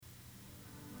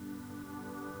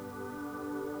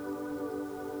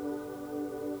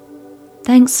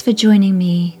Thanks for joining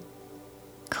me,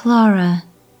 Clara,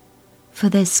 for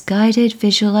this guided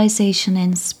visualization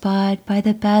inspired by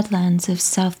the Badlands of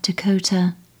South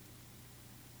Dakota.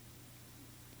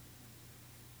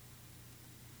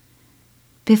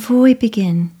 Before we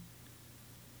begin,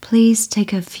 please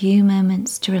take a few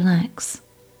moments to relax.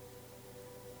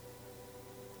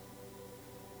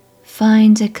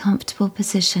 Find a comfortable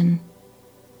position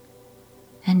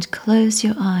and close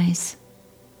your eyes.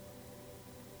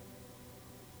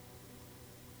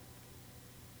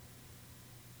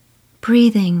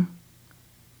 Breathing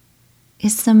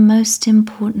is the most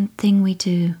important thing we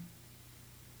do.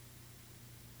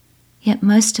 Yet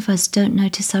most of us don't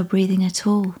notice our breathing at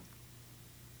all.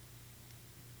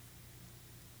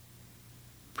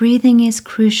 Breathing is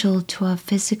crucial to our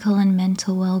physical and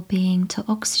mental well-being to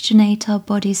oxygenate our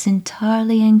bodies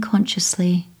entirely and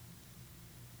consciously.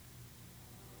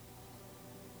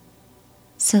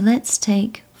 So let's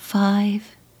take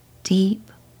 5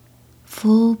 deep,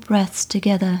 full breaths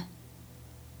together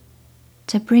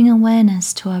to bring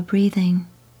awareness to our breathing.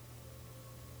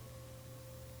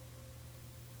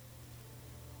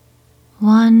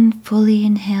 1, fully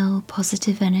inhale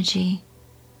positive energy.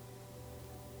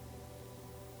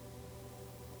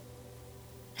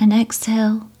 And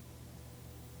exhale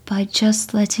by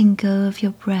just letting go of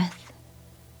your breath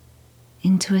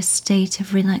into a state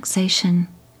of relaxation.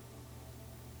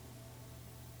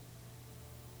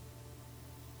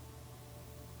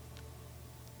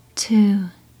 2,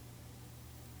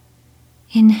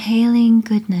 inhaling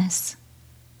goodness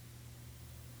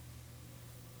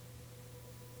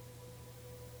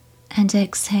and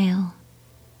exhale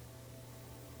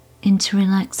into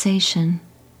relaxation.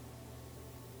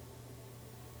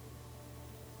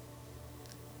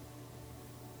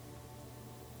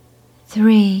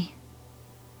 3,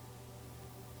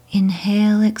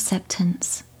 inhale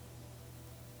acceptance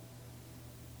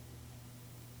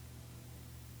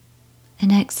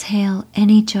and exhale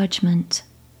any judgment.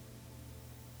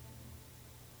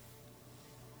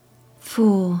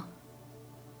 4,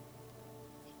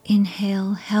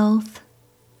 inhale health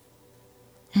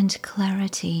and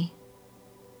clarity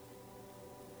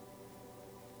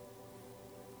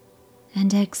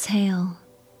and exhale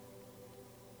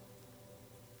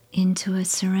into a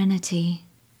serenity.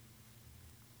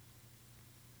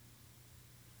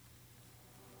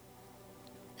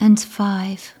 And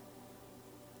 5,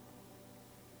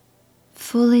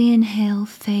 fully inhale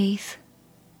faith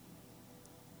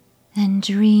and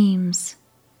dreams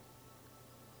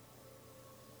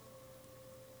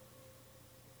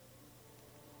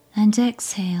and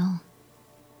exhale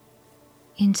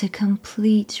into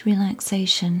complete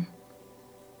relaxation.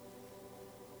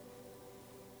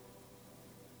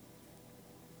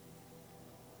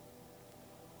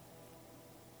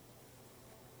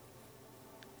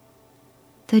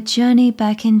 The journey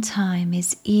back in time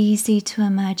is easy to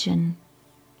imagine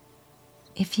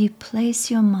if you place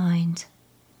your mind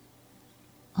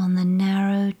on the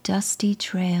narrow, dusty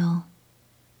trail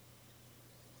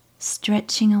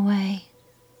stretching away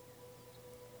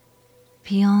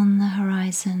beyond the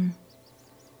horizon.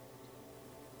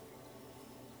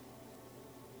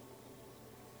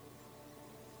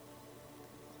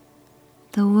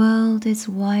 The world is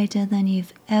wider than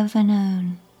you've ever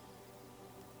known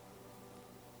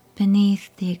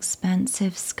beneath the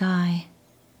expansive sky.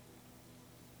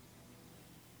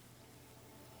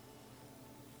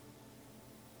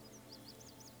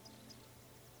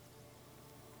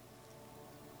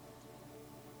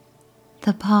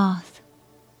 The path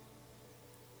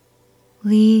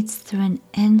leads through an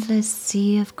endless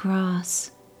sea of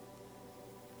grass,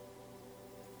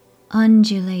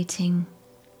 undulating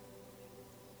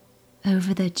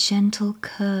over the gentle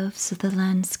curves of the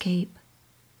landscape.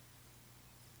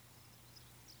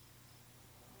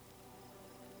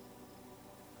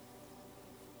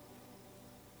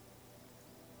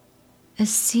 A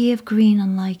sea of green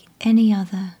unlike any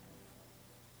other,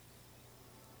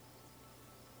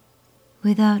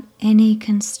 without any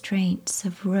constraints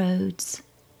of roads,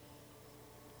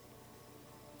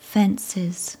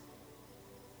 fences,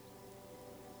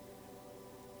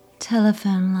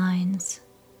 telephone lines,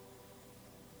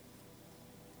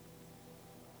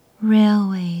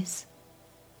 railways,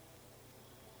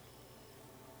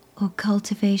 or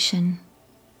cultivation.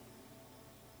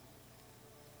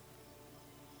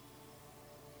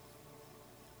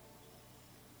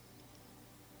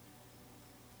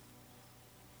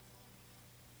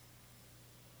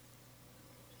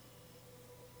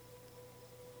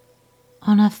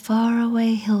 On a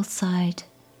faraway hillside,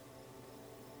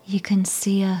 you can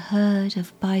see a herd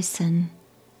of bison.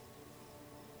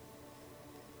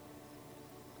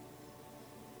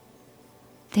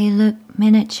 They look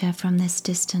miniature from this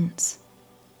distance,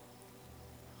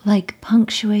 like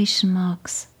punctuation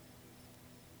marks.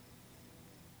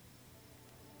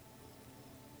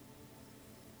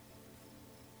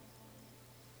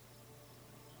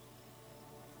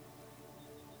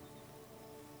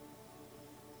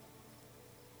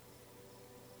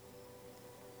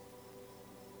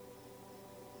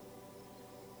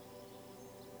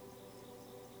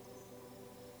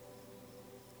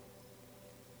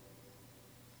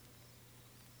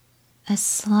 A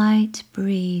slight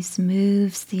breeze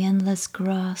moves the endless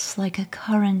grass like a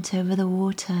current over the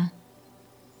water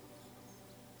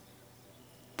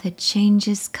that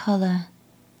changes color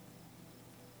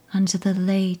under the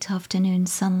late afternoon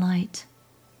sunlight.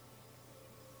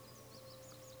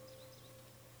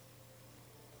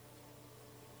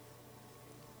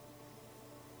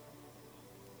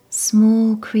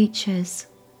 Small creatures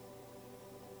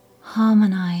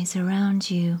harmonize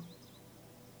around you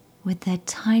with their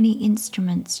tiny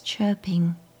instruments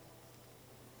chirping,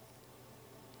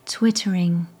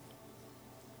 twittering,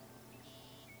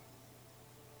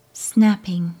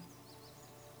 snapping,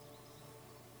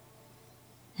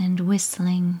 and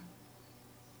whistling.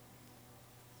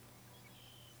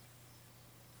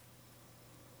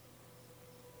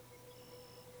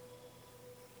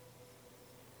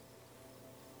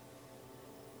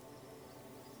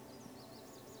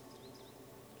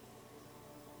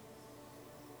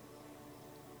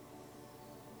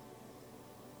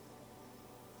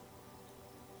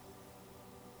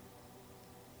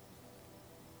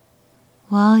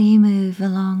 While you move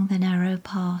along the narrow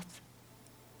path,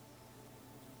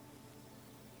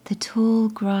 the tall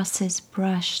grasses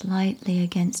brush lightly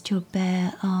against your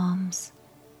bare arms.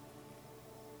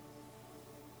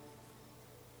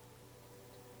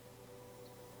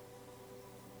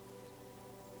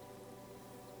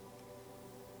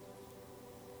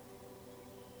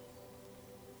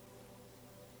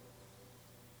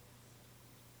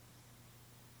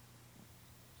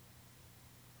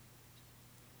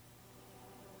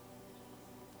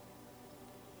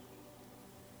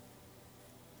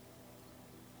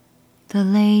 The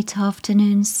late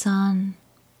afternoon sun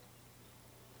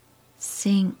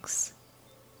sinks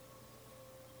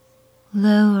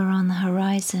lower on the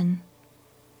horizon,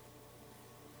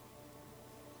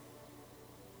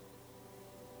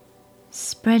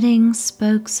 spreading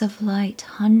spokes of light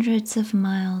hundreds of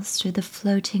miles through the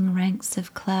floating ranks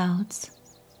of clouds.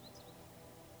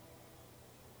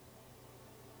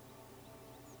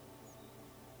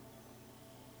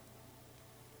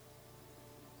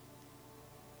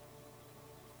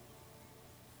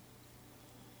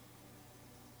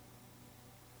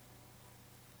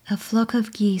 A flock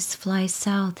of geese flies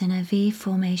south in a V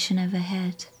formation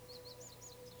overhead.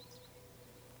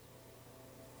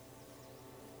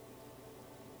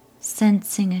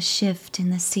 Sensing a shift in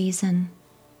the season.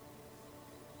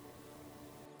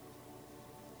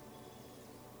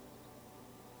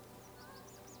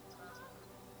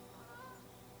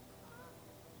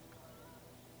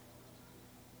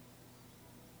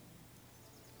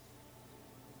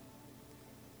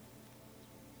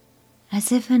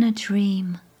 As if in a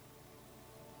dream,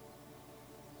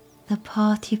 the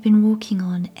path you've been walking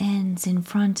on ends in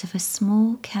front of a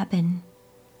small cabin.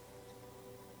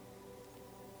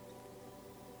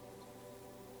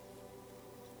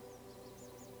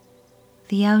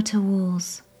 The outer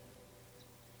walls,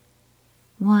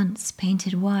 once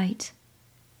painted white,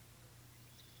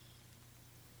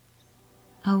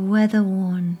 are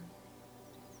weather-worn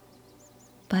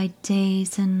by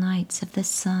days and nights of the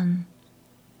sun,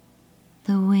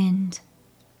 the wind,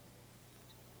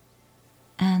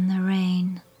 and the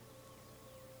rain.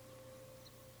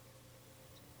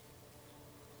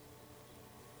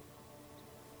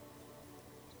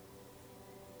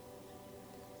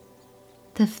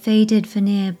 The faded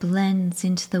veneer blends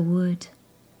into the wood,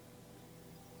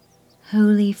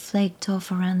 wholly flaked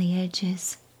off around the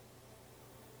edges,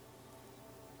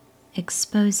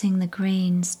 exposing the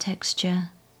grain's texture.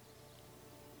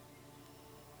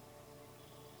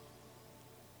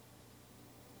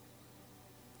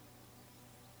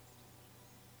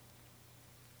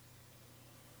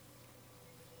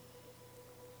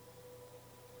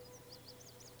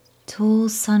 Tall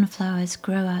sunflowers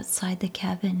grow outside the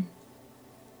cabin,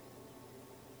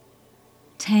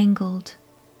 tangled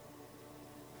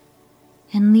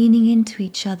and leaning into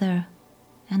each other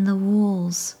and the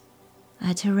walls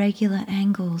at irregular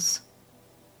angles.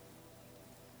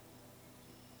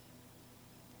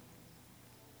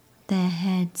 Their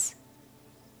heads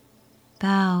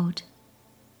bowed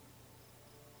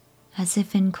as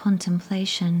if in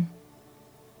contemplation.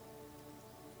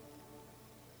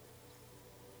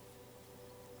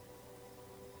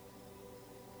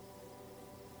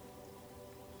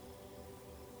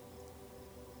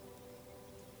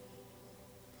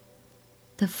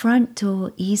 The front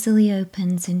door easily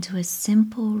opens into a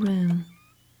simple room,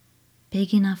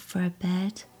 big enough for a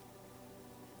bed,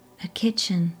 a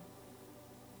kitchen,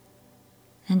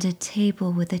 and a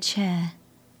table with a chair.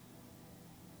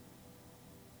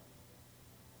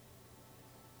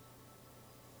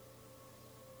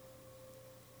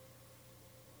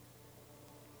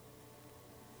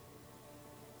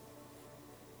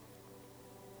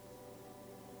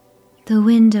 The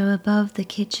window above the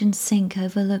kitchen sink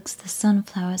overlooks the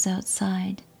sunflowers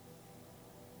outside,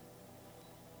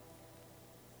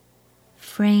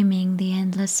 framing the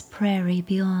endless prairie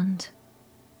beyond.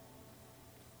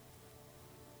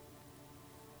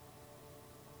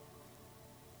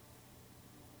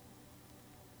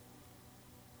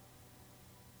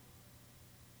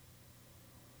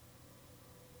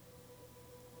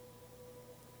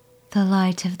 The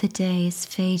light of the day is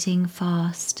fading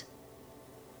fast,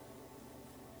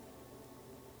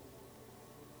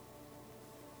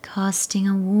 casting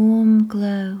a warm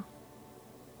glow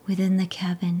within the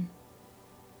cabin.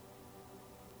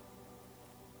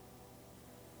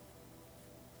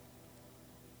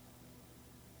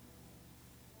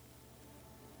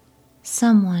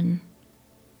 Someone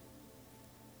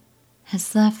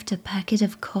has left a packet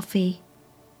of coffee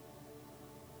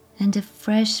and a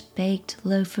fresh baked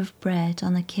loaf of bread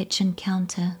on the kitchen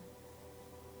counter,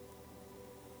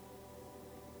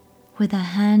 with a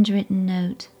handwritten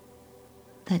note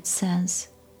that says,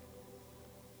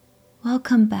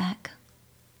 "Welcome back."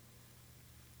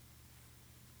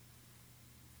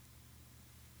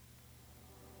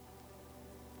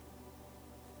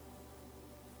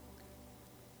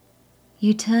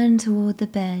 You turn toward the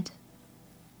bed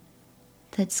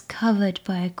that's covered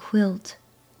by a quilt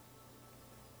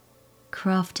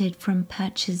crafted from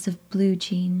patches of blue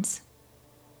jeans.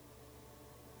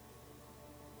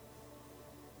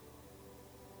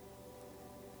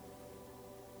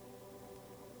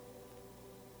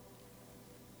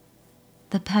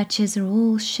 The patches are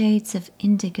all shades of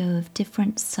indigo of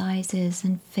different sizes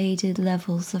and faded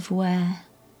levels of wear.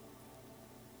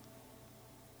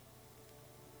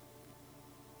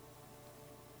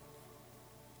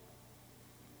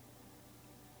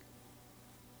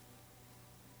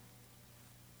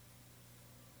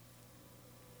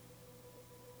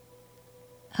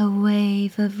 A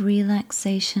wave of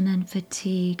relaxation and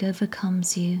fatigue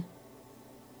overcomes you.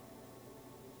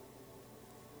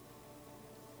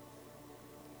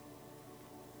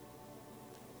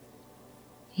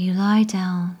 You lie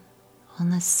down on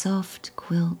the soft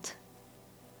quilt,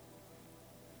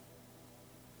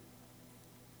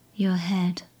 your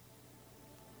head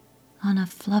on a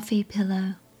fluffy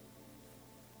pillow.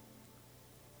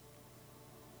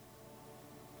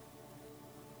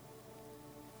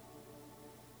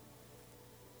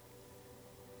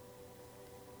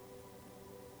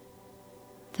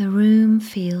 The room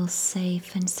feels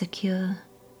safe and secure.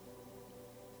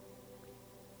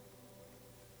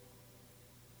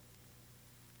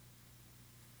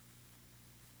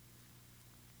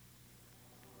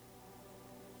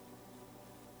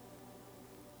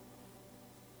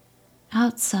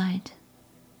 Outside,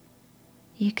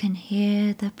 you can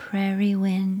hear the prairie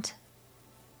wind.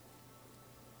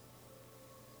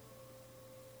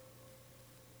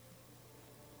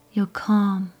 You're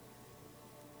calm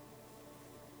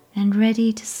and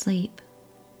ready to sleep.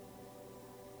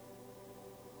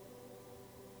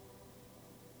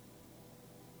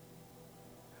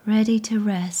 Ready to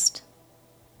rest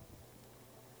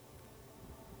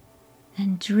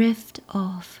and drift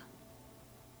off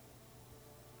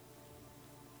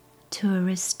to a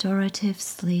restorative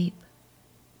sleep.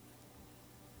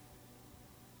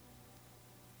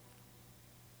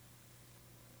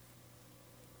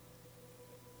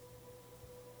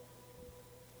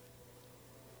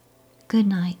 Good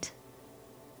night.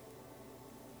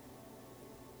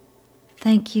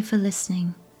 Thank you for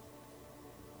listening.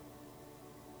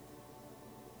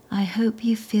 I hope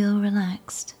you feel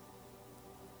relaxed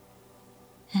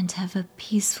and have a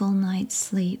peaceful night's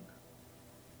sleep.